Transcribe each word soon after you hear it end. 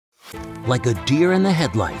Like a deer in the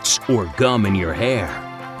headlights or gum in your hair,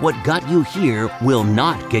 what got you here will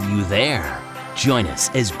not get you there. Join us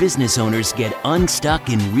as business owners get unstuck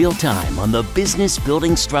in real time on the business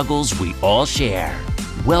building struggles we all share.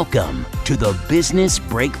 Welcome to the Business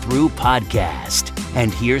Breakthrough Podcast.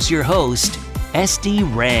 And here's your host, Esty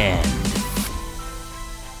Rand.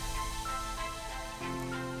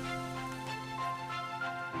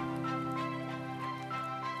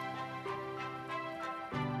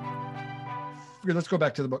 Let's go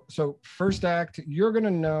back to the book. So first act, you're going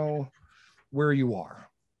to know where you are,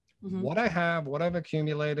 what I have, what I've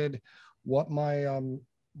accumulated, what my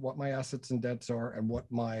assets and debts are, and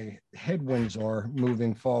what my headwinds are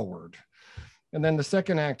moving forward. And then the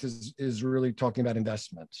second act is really talking about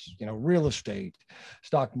investments, real estate,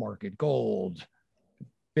 stock market, gold,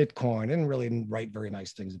 Bitcoin. I didn't really write very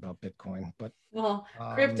nice things about Bitcoin, but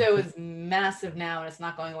crypto is massive now, and it's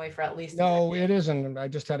not going away for at least. No, it isn't. I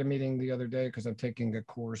just had a meeting the other day because I'm taking a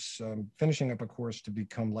course, finishing up a course to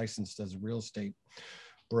become licensed as a real estate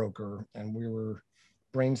broker, and we were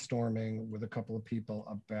brainstorming with a couple of people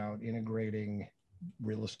about integrating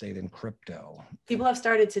real estate and crypto. People have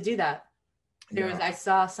started to do that. I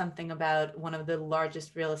saw something about one of the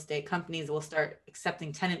largest real estate companies will start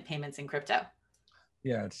accepting tenant payments in crypto.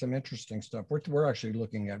 Yeah, it's some interesting stuff. We're actually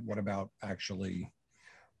looking at what about actually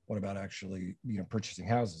purchasing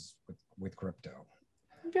houses with crypto.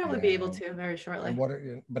 You'll probably be able to very shortly.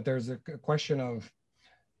 But there's a question of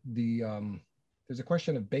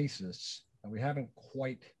basis that we haven't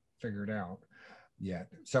quite figured out yet.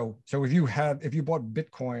 So if you bought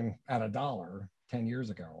Bitcoin at $1 10 years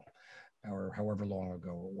ago, or however long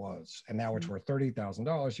ago it was, and now it's worth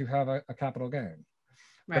 $30,000, you have a capital gain.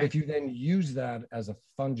 Right. But if you then use that as a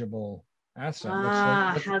fungible asset,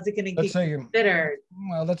 how's it going to get considered?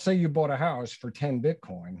 Well, let's say you bought a house for 10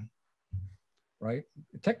 Bitcoin, right?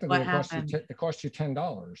 Technically, it cost you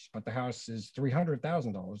 $10, but the house is $300,000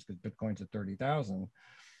 because Bitcoin's at 30,000.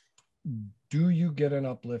 Do you get an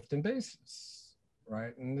uplift in basis,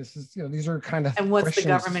 right? And this is, these are kind of. And what's the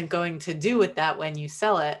government going to do with that when you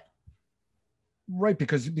sell it? Right,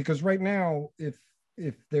 because right now, if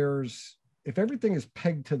everything is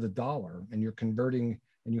pegged to the dollar and you're converting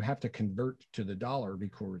and you have to convert to the dollar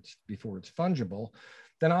before it's fungible,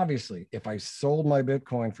 then obviously if I sold my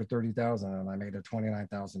Bitcoin for $30,000 and I made a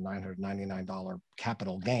 $29,999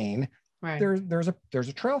 capital gain, right, there's a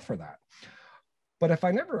trail for that. But if I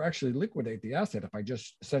never actually liquidate the asset, if I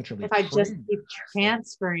just keep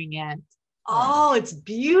transferring it, it's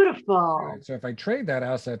beautiful. Right. So if I trade that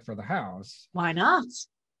asset for the house, why not?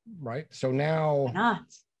 Right. So now, why not?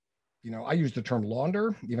 I use the term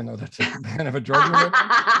launder, even though that's a kind of a drug related.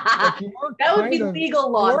 That would be legal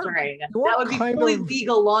laundering. That would be fully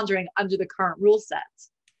legal laundering under the current rule sets.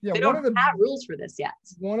 Yeah, they don't have rules for this yet.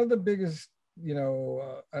 One of the biggest,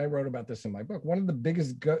 I wrote about this in my book. One of the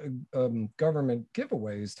biggest government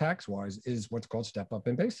giveaways, tax-wise, is what's called step up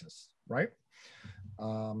in basis, right?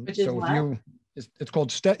 Which is what? It's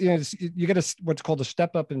called you get what's called a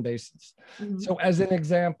step up in basis. Mm-hmm. So as an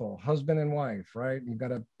example, husband and wife, right? You've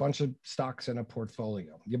got a bunch of stocks in a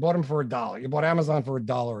portfolio. You bought them for $1. You bought Amazon for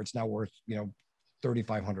 $1. It's now worth, $3,500,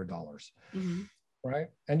 mm-hmm, right?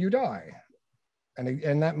 And you die.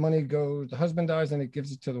 And that money goes, the husband dies and it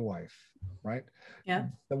gives it to the wife, right? Yeah.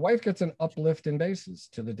 The wife gets an uplift in basis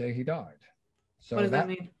to the day he died. So what does that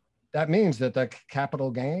mean? That means that the capital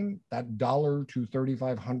gain, that $1 to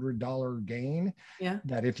 $3,500 gain,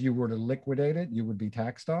 that if you were to liquidate it, you would be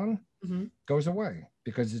taxed on, mm-hmm, goes away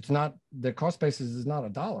because it's not, the cost basis is not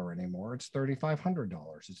 $1 anymore. It's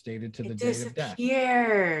 $3,500. It's dated to the date of death.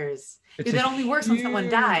 Disappears. That only works when someone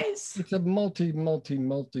dies. It's a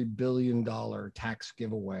multi-billion-dollar tax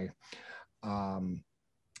giveaway. In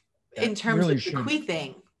terms of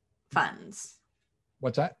bequeathing funds.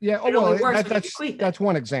 What's that? Yeah. That's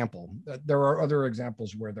one example. There are other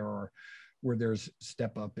examples where there's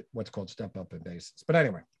what's called step up in basis. But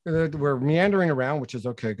anyway, we're meandering around, which is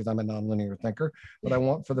okay because I'm a nonlinear thinker.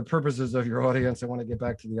 But for the purposes of your audience, I want to get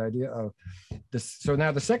back to the idea of this. So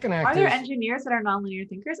now the second act. Are there engineers that are nonlinear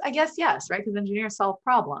thinkers? I guess yes, right? Because engineers solve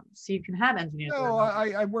problems, so you can have engineers. No,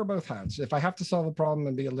 I wear both hats. If I have to solve a problem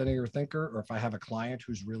and be a linear thinker, or if I have a client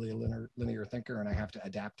who's really a linear thinker and I have to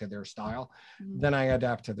adapt to their style, mm-hmm, then I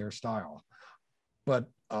adapt to their style. But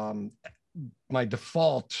my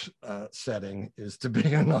default setting is to be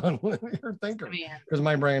a nonlinear thinker because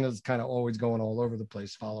my brain is kind of always going all over the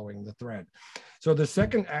place following the thread. So the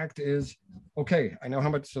second act is, okay, I know how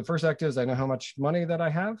much, the first act is I know how much money that I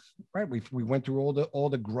have, right? We went through all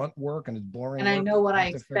the grunt work and it's boring. And I know what I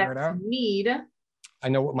expect to need. I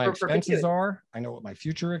know what my expenses are. I know what my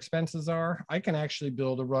future expenses are. I can actually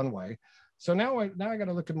build a runway. So now I got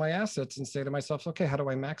to look at my assets and say to myself, okay, how do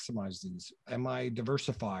I maximize these? Am I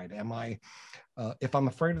diversified? Am I, if I'm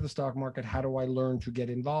afraid of the stock market, how do I learn to get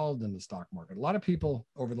involved in the stock market? A lot of people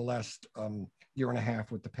over the last year and a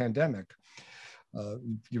half with the pandemic,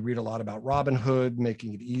 you read a lot about Robinhood,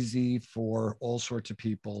 making it easy for all sorts of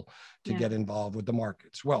people to get involved with the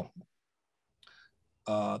markets. Well,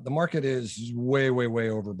 the market is way, way, way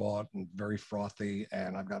overbought and very frothy,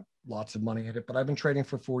 and I've got lots of money in it, but I've been trading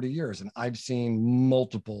for 40 years and I've seen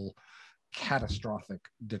multiple catastrophic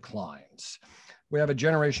declines. We have a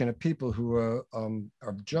generation of people who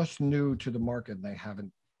are just new to the market and they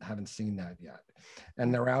haven't seen that yet.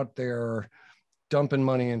 And they're out there dumping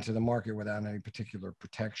money into the market without any particular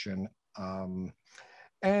protection.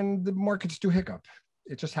 And the markets do hiccup.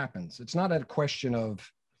 It just happens. It's not a question of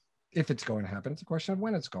if it's going to happen, it's a question of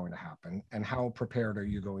when it's going to happen and how prepared are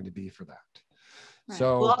you going to be for that. Right.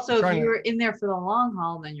 So well, also if you're in there for the long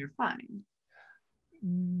haul, then you're fine.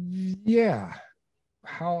 Yeah.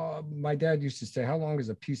 How my dad used to say, how long is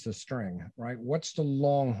a piece of string, right? What's the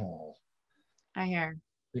long haul? I hear.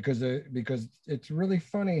 Because it's really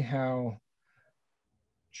funny how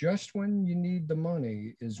just when you need the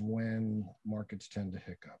money is when markets tend to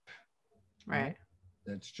hiccup. Right.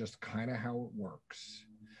 That's just kind of how it works.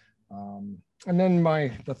 And then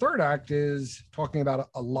the third act is talking about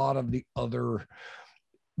a lot of the other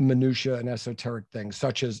minutia and esoteric things,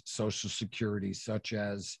 such as Social Security, such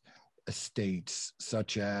as estates,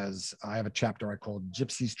 such as I have a chapter I call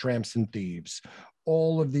Gypsies, Tramps, and Thieves.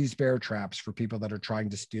 All of these bear traps for people that are trying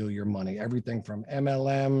to steal your money, everything from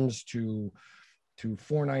MLMs to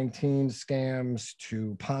 419 scams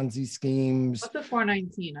to Ponzi schemes. What's a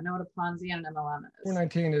 419? I know what a Ponzi and an MLM is.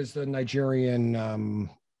 419 is the Nigerian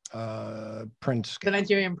prince. The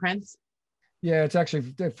Nigerian prince? Yeah, it's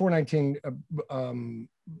actually 419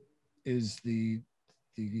 is the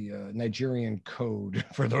Nigerian code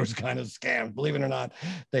for those kind of scams. Believe it or not,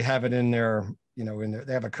 they have it in their,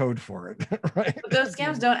 they have a code for it, right? But those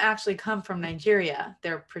scams don't actually come from Nigeria.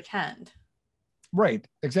 They're pretend. Right.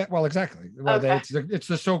 Exactly. Well, okay. It's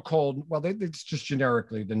the so-called, it's just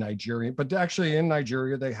generically the Nigerian, but actually in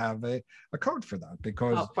Nigeria, they have a code for that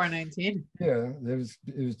because 419. Yeah, it was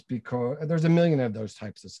because there's a million of those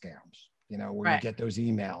types of scams, where you get those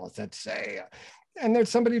emails that say, and there's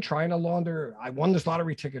somebody trying to launder, I won this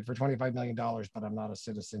lottery ticket for $25 million, but I'm not a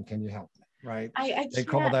citizen. Can you help me? Right. They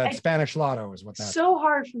call that Spanish lotto is what that's. So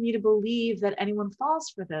hard for me to believe that anyone falls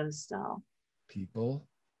for those still. People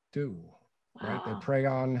do. Wow. Right. They prey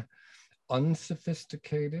on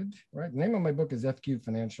unsophisticated, right? The name of my book is FQ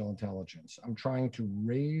Financial Intelligence. I'm trying to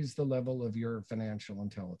raise the level of your financial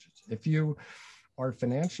intelligence. If you are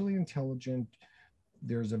financially intelligent,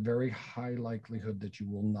 there's a very high likelihood that you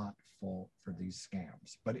will not fall for these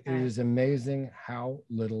scams. But it is amazing how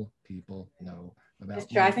little people know about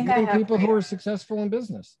money. I think even people who are successful in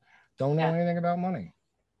business don't know anything about money.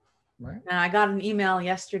 Right. And I got an email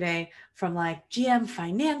yesterday from GM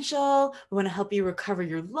Financial. We want to help you recover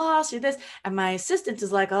your loss or this. And my assistant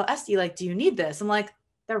is like, oh, Esty, do you need this? I'm like,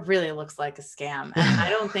 that really looks like a scam. And I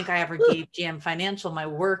don't think I ever gave GM Financial my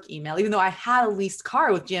work email, even though I had a leased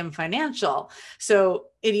car with GM Financial. So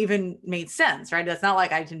it even made sense, right? That's not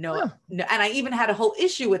like I didn't know. And I even had a whole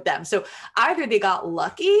issue with them. So either they got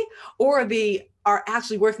lucky or they are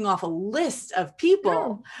actually working off a list of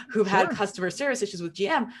people who've had customer service issues with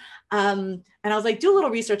GM. And I was like, do a little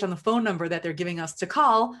research on the phone number that they're giving us to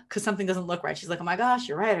call because something doesn't look right. She's like, oh my gosh,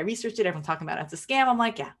 you're right. I researched it. Everyone's talking about it. It's a scam. I'm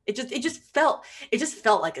like, yeah, it just felt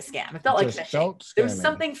like a scam. It felt like phishing. There was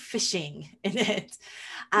something phishing in it.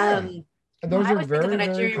 And those are very,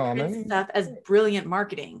 very common stuff as brilliant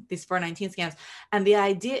marketing, these 419 scams. And the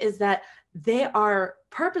idea is that they are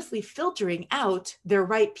purposely filtering out their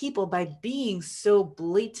right people by being so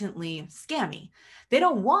blatantly scammy. They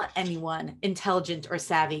don't want anyone intelligent or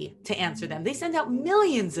savvy to answer them. They send out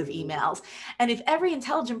millions of emails. And if every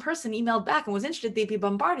intelligent person emailed back and was interested, they'd be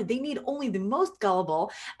bombarded. They need only the most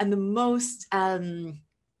gullible and the most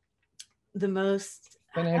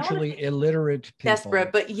financially illiterate people.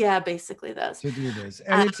 Desperate, but yeah, basically those. To do this.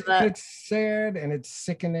 And it's sad and it's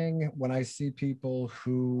sickening when I see people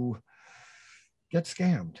who get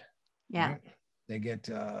scammed. Yeah. Right? They get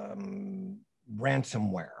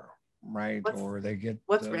ransomware, right? Or they get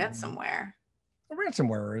what's ransomware?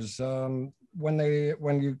 Ransomware is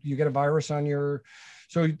when you get a virus on your,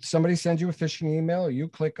 so somebody sends you a phishing email, you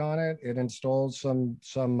click on it, it installs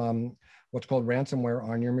some what's called ransomware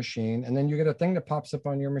on your machine, and then you get a thing that pops up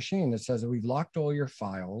on your machine that says that we've locked all your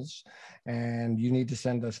files and you need to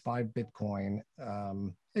send us 5 Bitcoin.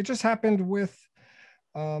 It just happened with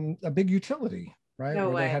a big utility, right? No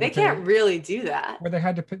where way. They can't really do that. Where they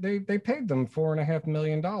had to pay, they paid them $4.5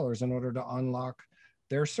 million in order to unlock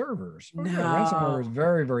their servers. Oh, yeah, ransomware is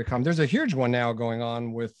very, very common. There's a huge one now going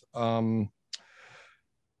on with Kaseya.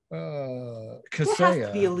 It has to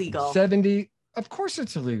be illegal. 70. Of course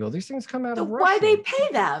it's illegal. These things come out of Russia. Why they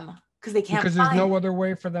pay them? Because they can't. Because there's no other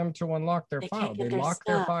way for them to unlock their files. They lock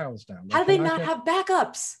their files down. How do they not have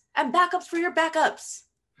backups and backups for your backups?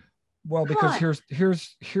 Well, because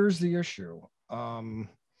here's the issue.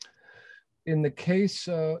 In the case,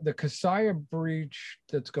 the Kaseya breach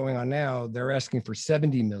that's going on now, they're asking for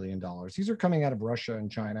 $70 million. These are coming out of Russia and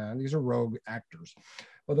China, and these are rogue actors.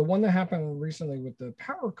 But the one that happened recently with the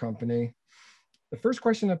power company, the first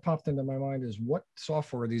question that popped into my mind is, what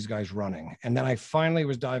software are these guys running? And then I finally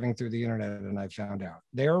was diving through the internet and I found out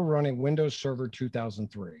they're running Windows Server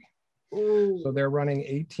 2003. Ooh. So they're running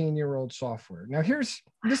 18-year-old software. Now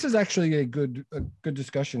this is actually a good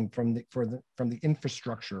discussion from the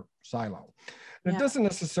infrastructure silo. And it doesn't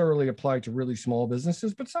necessarily apply to really small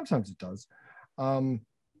businesses, but sometimes it does.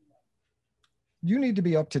 You need to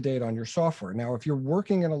be up to date on your software. Now, if you're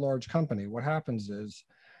working in a large company, what happens is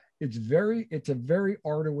it's a very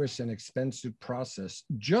arduous and expensive process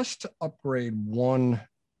just to upgrade one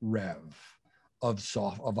rev of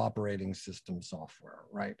operating system software,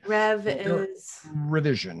 right? Rev is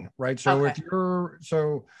revision, right?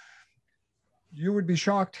 So you would be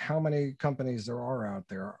shocked how many companies there are out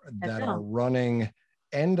there that are running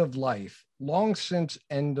long since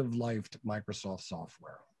end of life Microsoft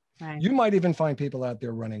software. Right. You might even find people out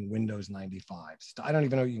there running Windows 95. I don't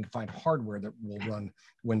even know you can find hardware that will run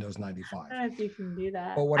Windows 95. I don't know if you can do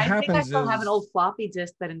that. But what happens is I still have an old floppy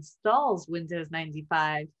disk that installs Windows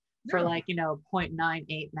 95 for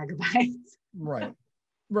 0.98 megabytes.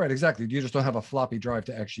 Right, exactly. You just don't have a floppy drive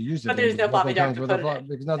to actually use it. But there's no floppy drive to put it in.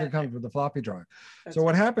 Because nothing comes with a floppy drive. So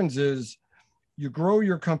what happens is you grow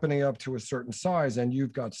your company up to a certain size and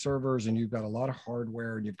you've got servers and you've got a lot of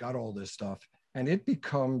hardware and you've got all this stuff. And it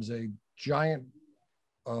becomes a giant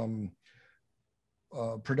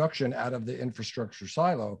production out of the infrastructure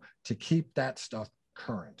silo to keep that stuff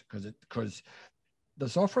current, because the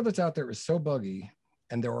software that's out there is so buggy,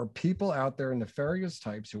 and there are people out there in nefarious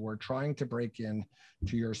types who are trying to break in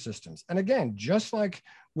to your systems. And again, just like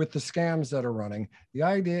with the scams that are running, the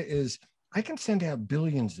idea is I can send out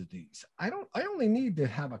billions of these. I only need to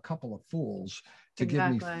have a couple of fools to give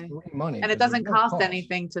me free money. And it doesn't cost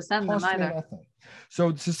anything to send them either. Nothing. So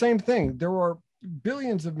it's the same thing. There are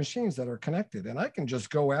billions of machines that are connected, and I can just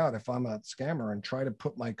go out if I'm a scammer and try to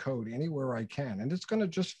put my code anywhere I can. And it's going to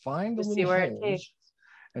just find the little holes.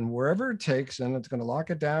 And wherever it takes, and it's going to lock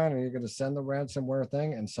it down, and you're going to send the ransomware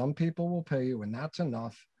thing, and some people will pay you, and that's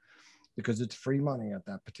enough because it's free money at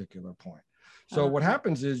that particular point. So what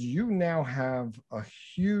happens is you now have a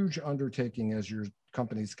huge undertaking as your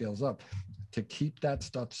company scales up to keep that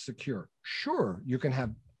stuff secure. Sure, you can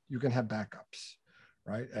have backups,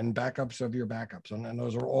 right? And backups of your backups, and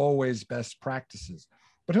those are always best practices.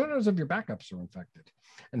 But who knows if your backups are infected?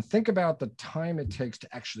 And think about the time it takes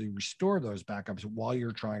to actually restore those backups while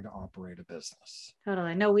you're trying to operate a business.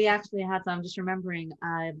 Totally. No, we actually had some, I'm just remembering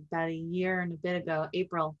about a year and a bit ago,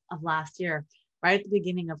 April of last year, right at the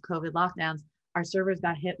beginning of COVID lockdowns, our servers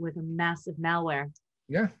got hit with a massive malware.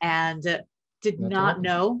 Yeah. And did not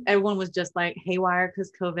know. Everyone was just like haywire because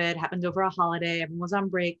COVID happened over a holiday. Everyone was on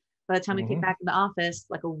break. By the time we came back in the office,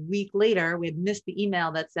 like a week later, we had missed the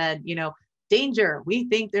email that said, danger, we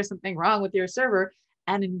think there's something wrong with your server.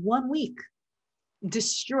 And in 1 week,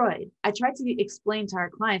 destroyed. I tried to explain to our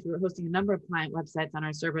clients, we were hosting a number of client websites on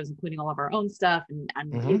our servers, including all of our own stuff and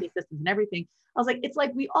database systems and everything. I was like, it's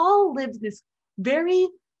like we all lived this very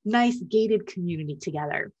nice gated community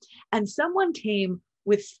together. And someone came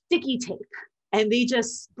with sticky tape and they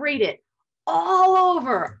just sprayed it all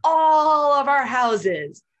over all of our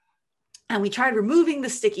houses. And we tried removing the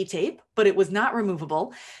sticky tape, but it was not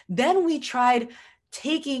removable. Then we tried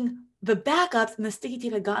taking the backups, and the sticky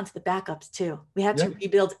tape had gotten to the backups too. We had to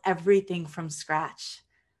rebuild everything from scratch.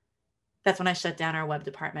 That's when I shut down our web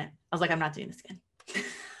department. I was like, I'm not doing this again.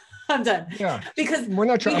 I'm done. Yeah. Because we're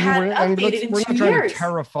not trying to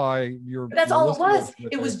terrify your. That's all it was.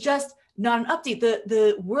 It was just not an update.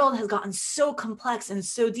 The world has gotten so complex and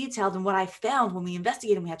so detailed. And what I found when we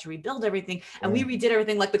investigated, we had to rebuild everything, and we redid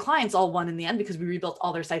everything. Like the clients all won in the end because we rebuilt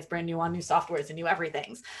all their sites brand new on new softwares and new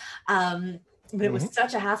everythings. But it was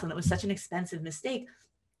such a hassle, and it was such an expensive mistake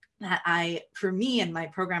that for me, and my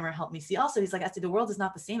programmer helped me see also, he's like, the world is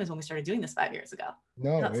not the same as when we started doing this 5 years ago.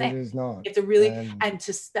 No, it is not. It's a really, and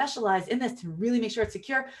to specialize in this, to really make sure it's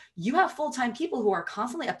secure, you have full-time people who are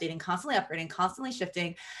constantly updating, constantly upgrading, constantly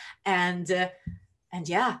shifting. And And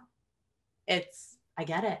yeah, I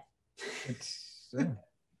get it. It's yeah.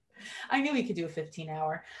 I knew we could do a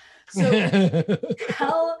 15-hour.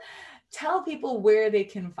 So tell people where they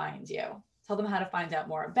can find you. Tell them how to find out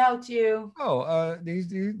more about you.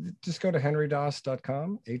 You just go to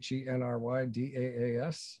henrydaas.com,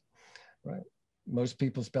 HenryDaas. Right. Most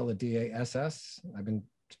people spell it DASS. I've been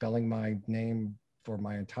spelling my name for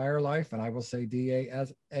my entire life, and I will say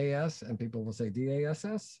DASAS, and people will say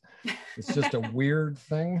DASS. It's just a weird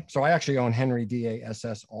thing. So I actually own Henry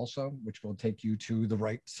Daas also, which will take you to the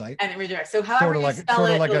right site. And it redirects. So however you spell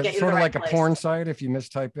it, it'll get you to the right place. A porn site. If you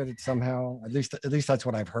mistype it, it's somehow, at least that's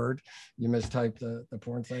what I've heard. You mistype the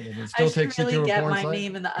porn site, and it still takes you to a porn site. I should really get my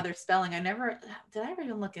name and the other spelling. Did I ever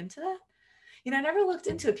even look into that? I never looked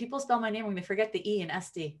into it. People spell my name when they forget the E in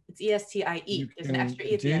SD. It's ESTIE. There's an extra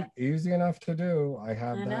E at the end. Easy enough to do. I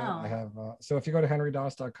have that. I have. So if you go to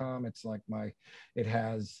henrydaas.com, it's like it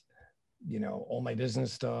has, all my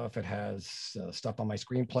business stuff. It has stuff on my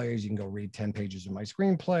screenplays. You can go read 10 pages of my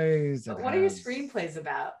screenplays. What are your screenplays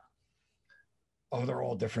about? Oh, they're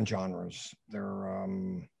all different genres. They're,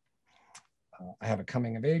 I have a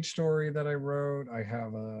coming of age story that I wrote. I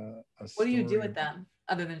have a What do you do with them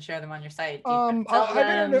other than share them on your site? I've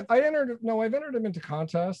entered them into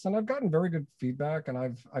contests, and I've gotten very good feedback. And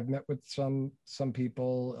I've met with some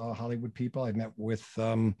people, Hollywood people. I've met with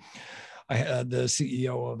I had the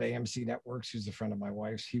CEO of AMC Networks, who's a friend of my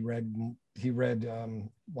wife's. He read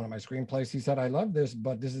one of my screenplays. He said, "I love this,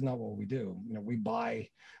 but this is not what we do. We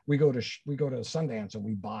go to Sundance and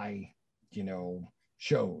we buy,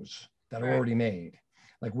 shows that are already made.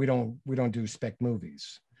 Like we don't do spec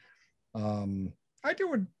movies. I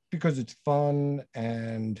do it because it's fun,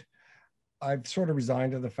 and I've sort of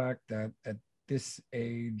resigned to the fact that at this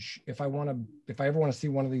age, if I ever want to see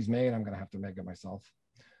one of these made, I'm going to have to make it myself."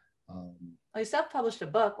 You self-published a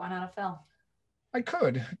book. Why not a film? I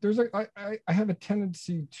could. I have a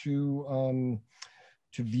tendency to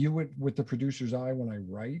view it with the producer's eye when I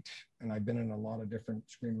write, and I've been in a lot of different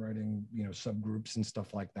screenwriting, subgroups and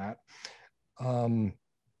stuff like that.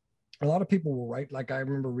 A lot of people will write, like I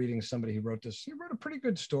remember reading somebody who wrote a pretty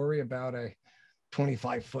good story about a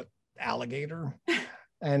 25-foot alligator.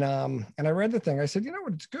 And I read the thing. I said,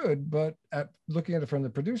 it's good, but looking at it from the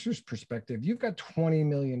producer's perspective, you've got $20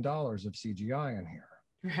 million of CGI in here.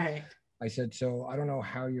 Right. I said, so I don't know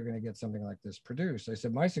how you're going to get something like this produced. I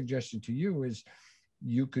said, my suggestion to you is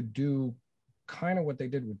you could do kind of what they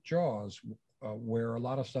did with Jaws, where a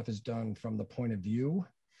lot of stuff is done from the point of view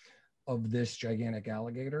of this gigantic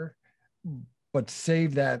alligator, but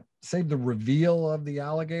save the reveal of the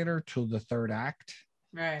alligator till the third act.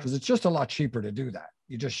 Right. Because it's just a lot cheaper to do that.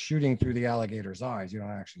 You're just shooting through the alligator's eyes. You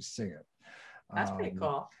don't actually see it. That's pretty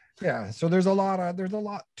cool. Yeah. So there's a lot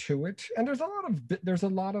to it, and there's a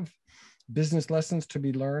lot of business lessons to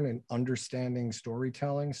be learned in understanding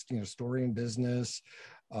storytelling. Story and business.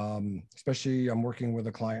 Especially, I'm working with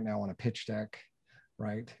a client now on a pitch deck,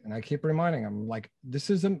 right? And I keep reminding them, like, this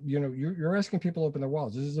isn't. You're asking people to open their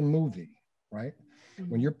wallets. This is a movie, right?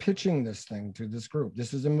 Mm-hmm. When you're pitching this thing to this group,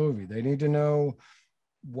 this is a movie. They need to know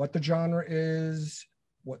what the genre is,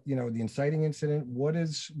 what the inciting incident, what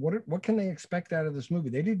can they expect out of this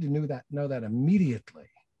movie. They need to know that immediately.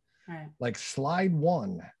 Right. Like slide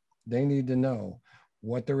one, they need to know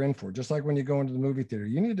what they're in for. Just like when you go into the movie theater,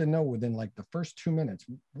 you need to know within like the first 2 minutes,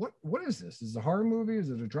 what is this? Is it a horror movie?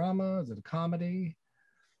 Is it a drama? Is it a comedy?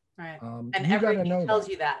 Right. And everything tells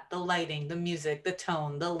you that. The lighting, the music, the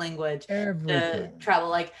tone, the language, the travel,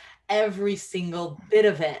 like every single bit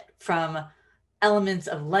of it, from elements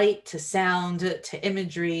of light to sound to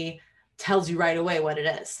imagery, tells you right away what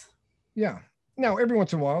it is. Yeah. Now, every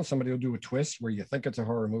once in a while, somebody will do a twist where you think it's a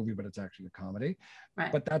horror movie, but it's actually a comedy.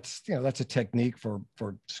 Right. But that's a technique for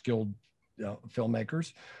skilled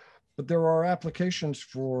filmmakers. But there are applications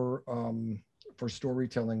for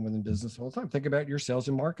storytelling within business all the time. Think about your sales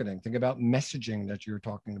and marketing. Think about messaging that you were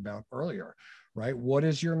talking about earlier, right? What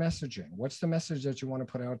is your messaging? What's the message that you want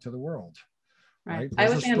to put out to the world? Right. I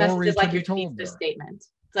always think of messages like your thesis statement.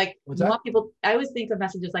 It's like I always think of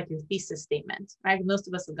messages like your thesis statement, right? Most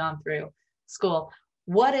of us have gone through school.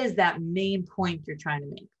 What is that main point you're trying to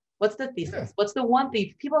make? What's the thesis? Yeah. What's the one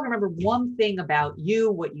thing? People remember one thing about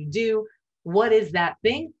you, what you do. What is that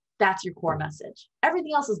thing? That's your core message.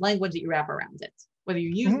 Everything else is language that you wrap around it, whether you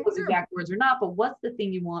use those exact words or not. But what's the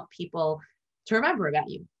thing you want people to remember about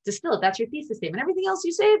you? Distill it. That's your thesis statement. Everything else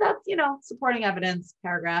you say, that's, supporting evidence,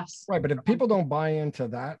 paragraphs. Right. But if people don't buy into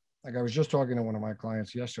that, like I was just talking to one of my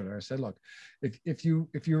clients yesterday, I said, look, if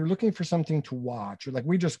you're looking for something to watch, or like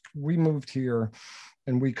we moved here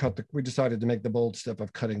and we decided to make the bold step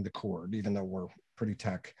of cutting the cord, even though we're pretty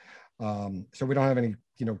tech. So we don't have any,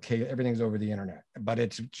 everything's over the internet, but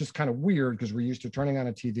it's just kind of weird because we're used to turning on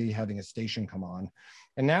a TV, having a station come on,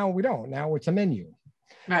 and now we don't. Now it's a menu.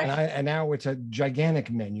 Right. And now it's a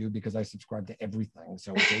gigantic menu because I subscribe to everything.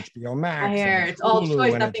 So it's HBO Max. I hear it's all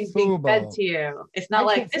choice. Nothing's being fed to you. It's not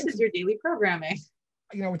like this is your daily programming.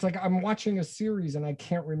 It's like I'm watching a series and I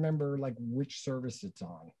can't remember like which service it's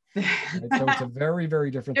on. Right? So it's a very,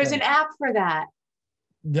 very different There's thing. an app for that.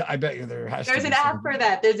 Yeah, I bet you there's an app for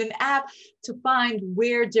that. There's an app to find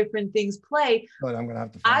where different things play. But I'm gonna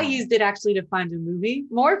have to. I used it actually to find a movie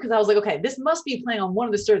more because I was like, okay, this must be playing on one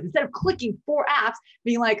of the stores. Instead of clicking 4 apps,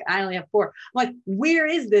 being like, I only have 4. I'm like, where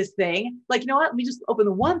is this thing? Like, you know what? Let me just open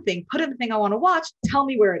the one thing, put in the thing I want to watch. Tell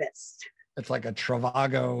me where it is. It's like a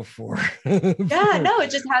Trivago for. Yeah, no,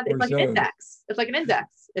 it just has. It's like an index. It's like an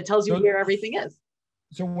index. It tells you where everything is.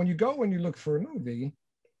 So when you go and you look for a movie,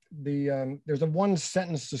 there's a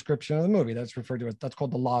 1-sentence description of the movie that's referred to as, that's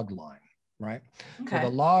called the log line, right? Okay. So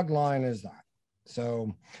the log line is that.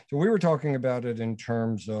 So we were talking about it in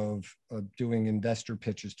terms of doing investor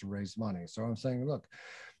pitches to raise money. So I'm saying, look,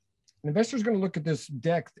 an investor is going to look at this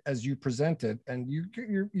deck as you present it, and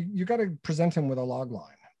you got to present him with a log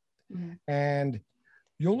line, mm-hmm. and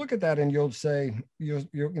you'll look at that and you'll say, you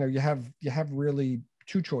have really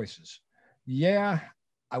 2 choices. Yeah.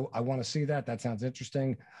 I want to see that. That sounds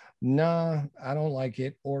interesting. Nah, I don't like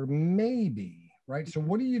it. Or maybe, right? So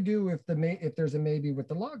what do you do if there's a maybe with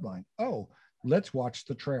the log line? Oh, let's watch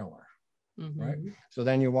the trailer, mm-hmm. right? So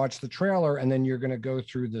then you watch the trailer and then you're going to go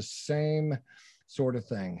through the same sort of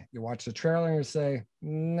thing. You watch the trailer and you say,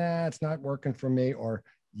 nah, it's not working for me. Or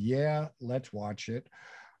yeah, let's watch it.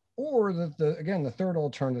 Or the third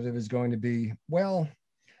alternative is going to be, well,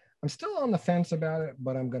 I'm still on the fence about it,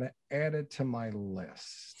 but I'm going to add it to my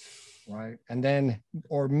list, right? And then,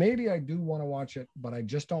 or maybe I do want to watch it, but I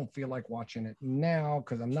just don't feel like watching it now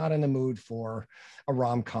because I'm not in the mood for a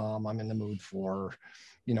rom-com. I'm in the mood for,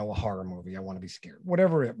 a horror movie. I want to be scared,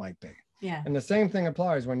 whatever it might be. Yeah. And the same thing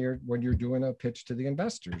applies when you're doing a pitch to the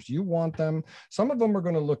investors. You want them. Some of them are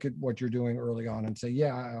going to look at what you're doing early on and say,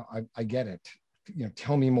 yeah, I get it.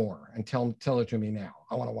 Tell me more and tell it to me now.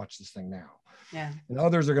 I want to watch this thing now. Yeah. And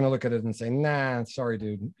others are going to look at it and say, nah, sorry,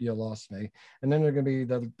 dude, you lost me. And then they're going to be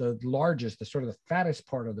the largest, the sort of the fattest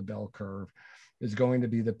part of the bell curve is going to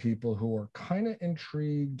be the people who are kind of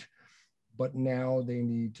intrigued, but now they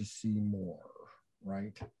need to see more,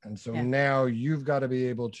 right? And so now you've got to be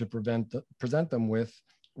able to present them with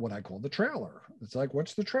what I call the trailer. It's like,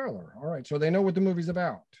 what's the trailer? All right, so they know what the movie's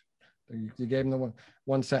about. You gave them the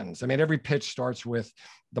one sentence. I mean, every pitch starts with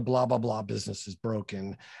the blah, blah, blah business is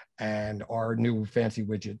broken and our new fancy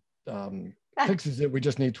widget fixes it. We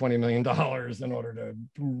just need $20 million in order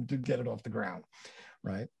to get it off the ground,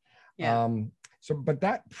 right? Yeah. But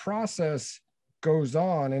that process goes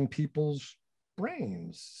on in people's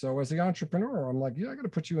brains. So as the entrepreneur, I'm like, I got to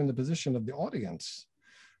put you in the position of the audience,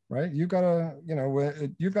 right? You've got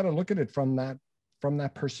to look at it from that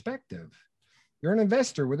perspective. You're an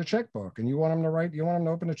investor with a checkbook and you want them to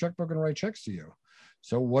open a checkbook and write checks to you.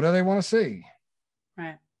 So what do they want to see?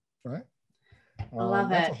 Right. Right. I love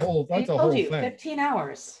that's it. That's a whole thing. 15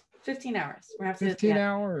 hours. 15 hours. We're going to have to 15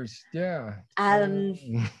 hours. Yeah. So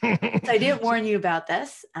I didn't warn you about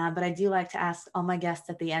this, but I do like to ask all my guests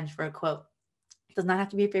at the end for a quote. It does not have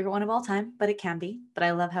to be a favorite one of all time, but it can be. But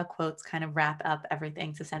I love how quotes kind of wrap up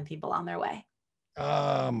everything to send people on their way.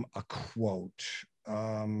 A quote.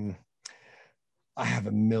 I have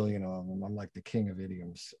a million of them. I'm like the king of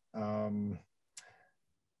idioms. Wow.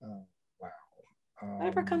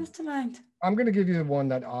 Whatever comes to mind. I'm going to give you the one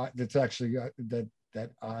that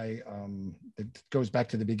goes back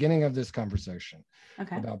to the beginning of this conversation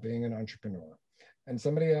about being an entrepreneur. And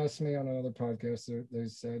somebody asked me on another podcast, they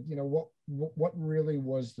said, what really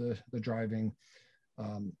was the driving,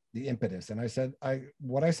 the impetus? And I said,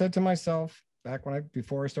 what I said to myself back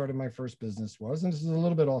before I started my first business was, and this is a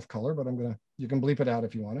little bit off color, but you can bleep it out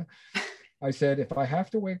if you want to. I said, if I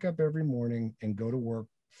have to wake up every morning and go to work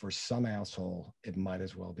for some asshole, it might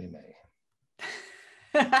as well be me.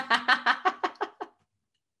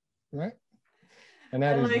 Right? And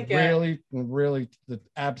that is really the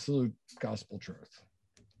absolute gospel truth.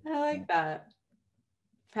 I like that.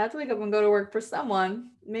 If I have to wake up and go to work for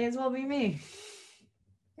someone, it may as well be me.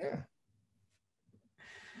 Yeah.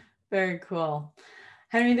 Very cool.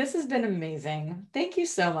 Henry, this has been amazing. Thank you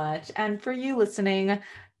so much. And for you listening,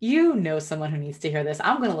 you know someone who needs to hear this.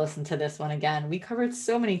 I'm going to listen to this one again. We covered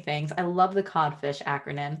so many things. I love the CODFISH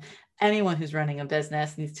acronym. anyone who's running a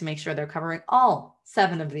business needs to make sure they're covering all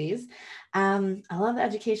 7 of these. I love the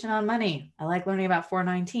education on money. I like learning about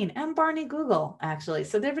 419 and Barney Google, actually.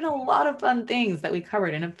 So there've been a lot of fun things that we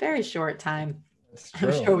covered in a very short time.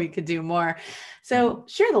 I'm sure we could do more. So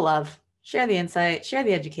share the love, share the insight, share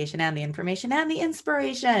the education and the information and the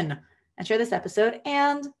inspiration, and share this episode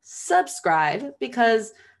and subscribe,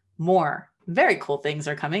 because more very cool things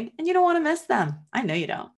are coming and you don't want to miss them. I know you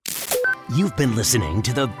don't. You've been listening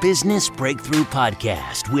to the Business Breakthrough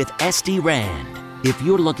Podcast with Esty Rand. If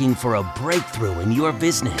you're looking for a breakthrough in your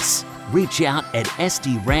business, reach out at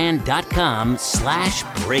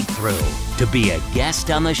estyrand.com/breakthrough to be a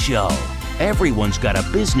guest on the show. Everyone's got a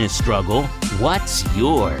business struggle. What's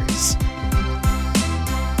yours?